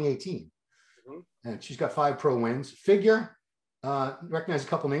it was 2018. Mm-hmm. And she's got 5 pro wins. Figure, recognize a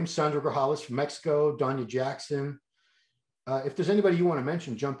couple names. Sandra Grajales from Mexico, Donya Jackson. If there's anybody you want to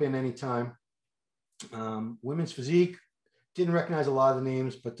mention, jump in anytime. Women's physique, didn't recognize a lot of the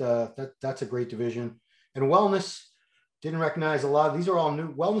names, but that's a great division. And wellness, didn't recognize a lot of these are all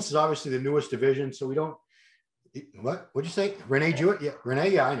new. Wellness is obviously the newest division, so we don't. What'd you say? Renee Jewett? Yeah, Renee.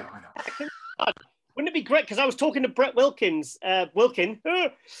 Yeah, I know. Wouldn't it be great? Because I was talking to Brett Wilkin about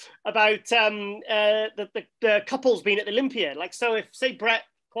the couples being at the Olympia. Like, so if say Brett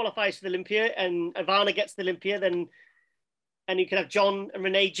qualifies for the Olympia and Ivana gets the Olympia, then and you can have John and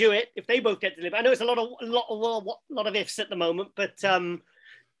Renee Jewett if they both get to the Olympia. I know it's a lot of ifs at the moment, but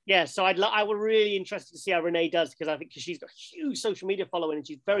yeah. So I was really interested to see how Renee does because I think she's got a huge social media following and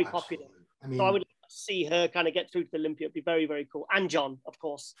she's very popular. I mean, so I would see her kind of get through to the Olympia. It'd be very, very cool. And John, of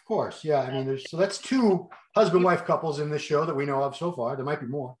course. Of course, yeah. I mean, so that's 2 husband-wife couples in this show that we know of so far. There might be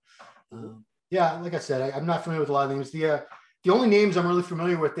more. Yeah, like I said, I'm not familiar with a lot of names. The only names I'm really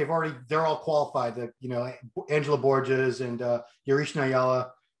familiar with, they're all qualified. Angela Borges and Yarish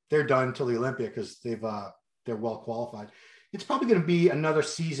Nayala, they're done until the Olympia because they're well qualified. It's probably going to be another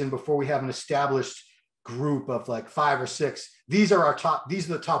season before we have an established group of like 5 or 6. These are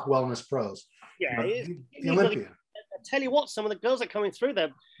the top wellness pros. Yeah, the Olympia. I tell you what, some of the girls are coming through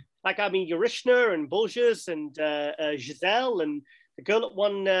there. Like, I mean, Yarishna and Borges and Giselle and the girl that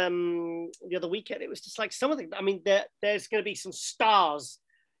won the other weekend. It was just like some of the, I mean, there's going to be some stars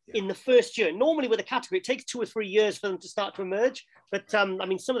in the first year. Normally with a category, it takes 2 or 3 years for them to start to emerge. But I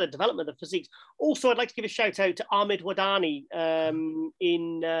mean, some of the development of the physiques. Also, I'd like to give a shout out to Ahmed Wadani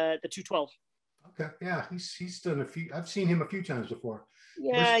in the 212. Okay, yeah, he's done a few. I've seen him a few times before.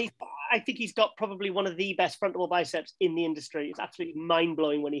 Yeah, I think he's got probably one of the best frontal biceps in the industry. It's absolutely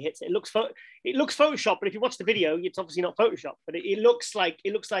mind-blowing when he hits it. It looks Photoshop, but if you watch the video, it's obviously not Photoshop. But it looks like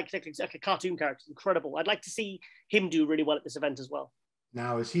a cartoon character. It's incredible. I'd like to see him do really well at this event as well.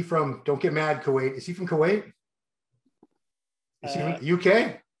 Now, is he from? Don't get mad, Kuwait. Is he from Kuwait? Is he from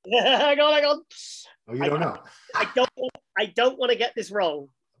UK? Hang on. Oh, you don't know. I don't want to get this wrong.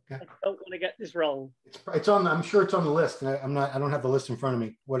 Okay. I don't want to get this wrong. It's on. I'm sure it's on the list. I don't have the list in front of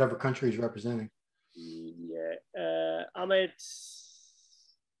me. Whatever country he's representing. Yeah. Ahmed.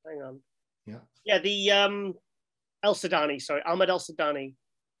 Hang on. Yeah. Yeah. The El Sadani. Sorry, Ahmed El Sadani.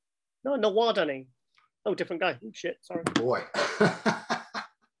 No, Wadani. Oh, different guy. Oh, shit. Sorry. Boy.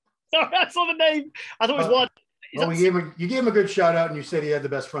 Sorry, I saw the name. I thought it was Wad. Well, you gave him a good shout out, and you said he had the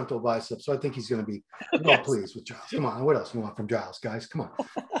best frontal bicep, so I think he's going to be well pleased with Giles. Come on, what else you want from Giles, guys? Come on.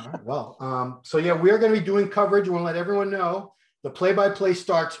 All right, well, so yeah, we are going to be doing coverage. We'll let everyone know the play-by-play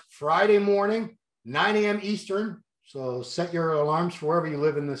starts Friday morning 9 a.m. Eastern. So set your alarms for wherever you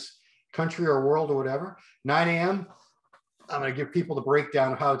live in this country or world or whatever. 9 a.m. I'm going to give people the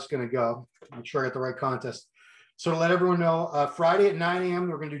breakdown of how it's going to go. Make sure I got the right contest. So to let everyone know, Friday at 9 a.m.,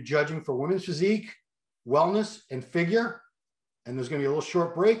 we're going to do judging for women's physique, wellness, and figure. And there's going to be a little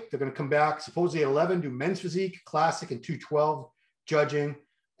short break. They're going to come back supposedly at 11, do men's physique, classic, and 212 judging.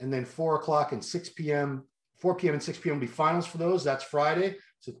 And then 4 o'clock and 6 p.m., 4 p.m. and 6 p.m. will be finals for those. That's Friday.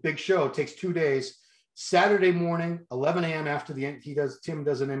 It's a big show. It takes 2 days. Saturday morning, 11 a.m. after the end, Tim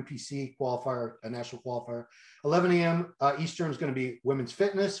does an NPC qualifier, a national qualifier. 11 a.m. Eastern is going to be women's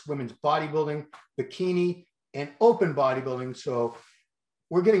fitness, women's bodybuilding, bikini, and open bodybuilding. So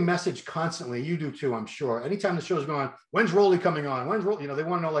we're getting message constantly. You do too, I'm sure. Anytime the show's going on, when's Rolly coming on? When's Rolly? They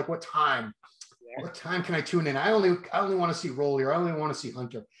want to know like what time. Yeah. What time can I tune in? I only want to see Rolly, or I only want to see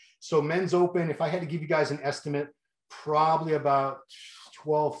Hunter. So men's open, if I had to give you guys an estimate, probably about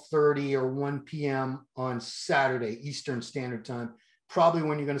 12:30 or 1 p.m. on Saturday, Eastern Standard Time, probably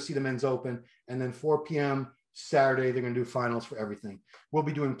when you're going to see the men's open. And then 4 p.m. Saturday, they're going to do finals for everything. We'll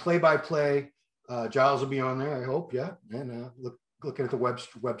be doing play-by-play. Giles will be on there, I hope. Yeah. And looking at the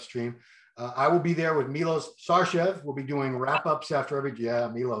web stream. I will be there with Milos Sarshev. We'll be doing wrap-ups after every,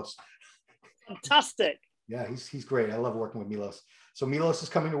 Milos. Fantastic. Yeah, he's great. I love working with Milos. So Milos is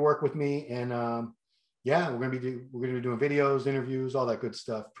coming to work with me, and we're gonna be doing videos, interviews, all that good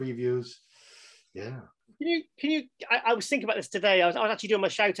stuff, previews. Yeah. Can you? I was thinking about this today. I was actually doing my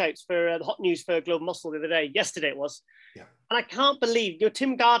shout outs for the hot news for Global Muscle the other day. Yesterday it was. Yeah. And I can't believe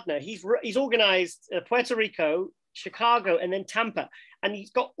Tim Gardner. He's organized Puerto Rico, Chicago, and then Tampa, and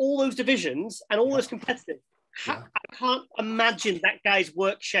he's got all those divisions and all those competitors. I can't imagine that guy's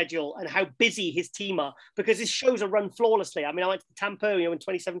work schedule and how busy his team are, because his shows are run flawlessly. I mean, I went to Tampa, in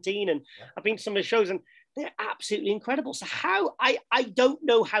 2017, and I've been to some of his shows, and they're absolutely incredible. So I don't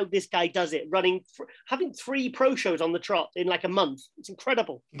know how this guy does it, having 3 pro shows on the trot in like a month. It's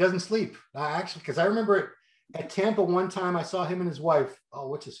incredible. He doesn't sleep, actually, because I remember at Tampa one time I saw him and his wife. Oh,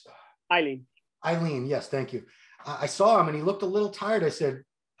 what's his? Eileen. Yes, thank you. I saw him and he looked a little tired. I said,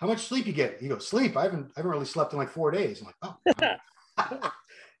 "How much sleep you get?" He goes, "Sleep? I haven't really slept in like 4 days." I'm like, "Oh."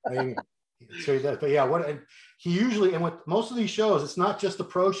 So he does. But yeah, he usually, and with most of these shows, it's not just a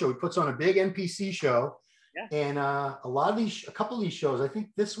pro show. He puts on a big NPC show. Yeah. And a couple of these shows, I think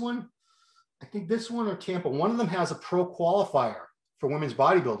this one or Tampa, one of them has a pro qualifier for women's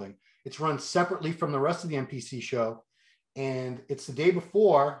bodybuilding. It's run separately from the rest of the NPC show. And it's the day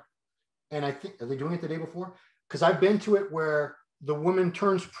before. And I think, are they doing it the day before? Because I've been to it where the woman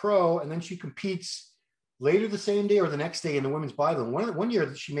turns pro and then she competes later the same day or the next day in the women's bodybuilding. One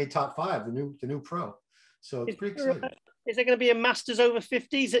year she made top 5, the new pro. So it's pretty exciting. Is there going to be a Masters over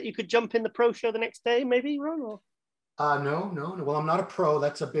 50s that you could jump in the pro show the next day, maybe, Ron? Or? No. Well, I'm not a pro.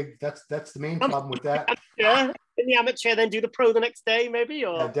 That's the main problem with that. Yeah, in the amateur, then do the pro the next day, maybe?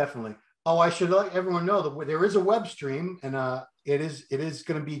 Or? Yeah, definitely. Oh, I should let everyone know that there is a web stream, and it is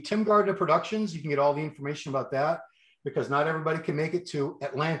going to be Tim Gardner Productions. You can get all the information about that, because not everybody can make it to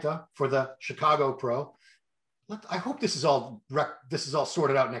Atlanta for the Chicago Pro. I hope this is all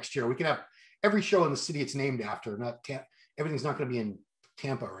sorted out next year. We can have every show in the city it's named after. Everything's not going to be in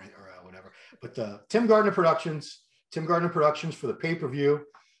Tampa or whatever. But Tim Gardner Productions for the pay-per-view.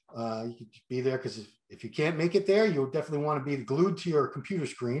 You could be there, because if you can't make it there, you'll definitely want to be glued to your computer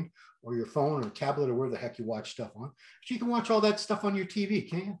screen or your phone or tablet or where the heck you watch stuff on. But you can watch all that stuff on your TV,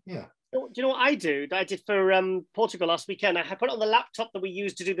 can't you? Yeah. Do you know what I do? I did for Portugal last weekend. I put it on the laptop that we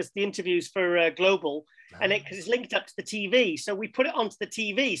use to do the interviews for Global, and because it's linked up to the TV, so we put it onto the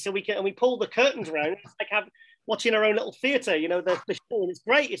TV, so we pull the curtains around. It's like watching our own little theatre, the show, and it's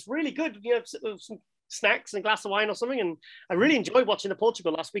great. It's really good. Some snacks and a glass of wine or something, and I really enjoyed watching the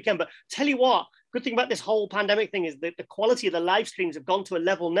Portugal last weekend. But tell you what, good thing about this whole pandemic thing is that the quality of the live streams have gone to a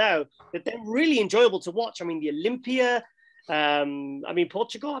level now that they're really enjoyable to watch. I mean, the Olympia.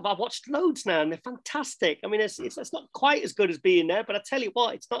 Portugal, I've watched loads now and they're fantastic. I mean, it's not quite as good as being there, but I tell you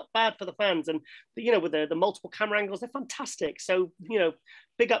what, it's not bad for the fans. And with the multiple camera angles, they're fantastic. So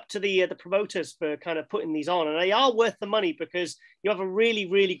big up to the promoters for kind of putting these on, and they are worth the money, because you have a really,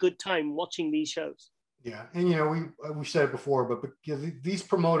 really good time watching these shows. Yeah, and we said it before, but these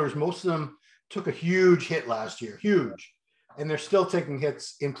promoters, most of them took a huge hit last year, huge, and they're still taking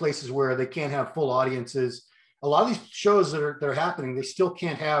hits in places where they can't have full audiences. A lot of these shows that are happening, they still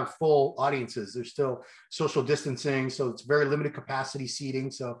can't have full audiences. There's still social distancing, so it's very limited capacity seating.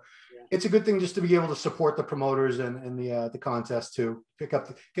 So it's a good thing just to be able to support the promoters and the contest to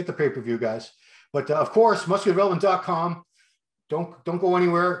get the pay-per-view, guys. But of course, musculardevelopment.com. Don't go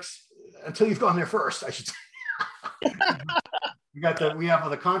anywhere until you've gone there first, I should say. we have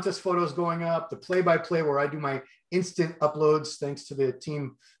the contest photos going up, the play-by-play where I do my instant uploads, thanks to the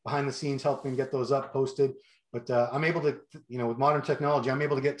team behind the scenes helping get those up posted. But I'm able to, with modern technology, I'm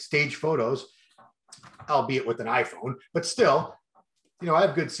able to get stage photos, albeit with an iPhone, but still, I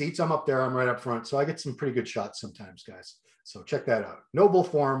have good seats. I'm up there. I'm right up front. So I get some pretty good shots sometimes, guys. So check that out. Noble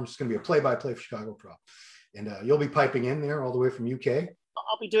Forms. It's going to be a play-by-play for Chicago Pro. And you'll be piping in there all the way from UK.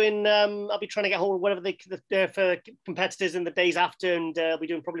 I'll be trying to get hold of whatever for competitors in the days after, and I'll be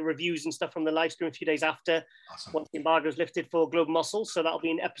doing probably reviews and stuff from the live stream a few days after. Awesome. Once the embargo is lifted for Global Muscle. So that'll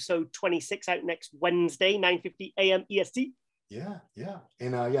be in episode 26 out next Wednesday, 9:50 a.m. EST. Yeah.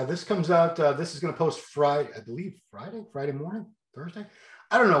 And this comes out, this is going to post Friday, I believe, Friday morning, Thursday.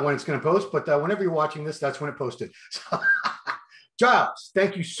 I don't know when it's going to post, but whenever you're watching this, that's when it posted. So, Giles,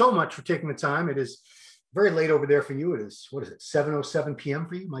 thank you so much for taking the time. It is very late over there for you. It is, 7:07 p.m.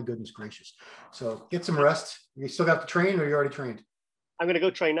 for you? My goodness gracious. So get some rest. You still got to train, or you already trained? I'm going to go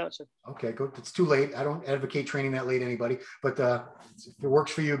train now, sir. Okay, good. It's too late. I don't advocate training that late, anybody. But if it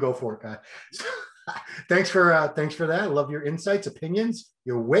works for you, go for it, guy. Thanks for that. I love your insights, opinions,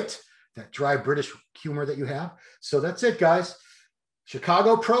 your wit, that dry British humor that you have. So that's it, guys.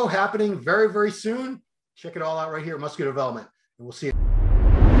 Chicago Pro happening very, very soon. Check it all out right here at Muscular Development. And we'll see you.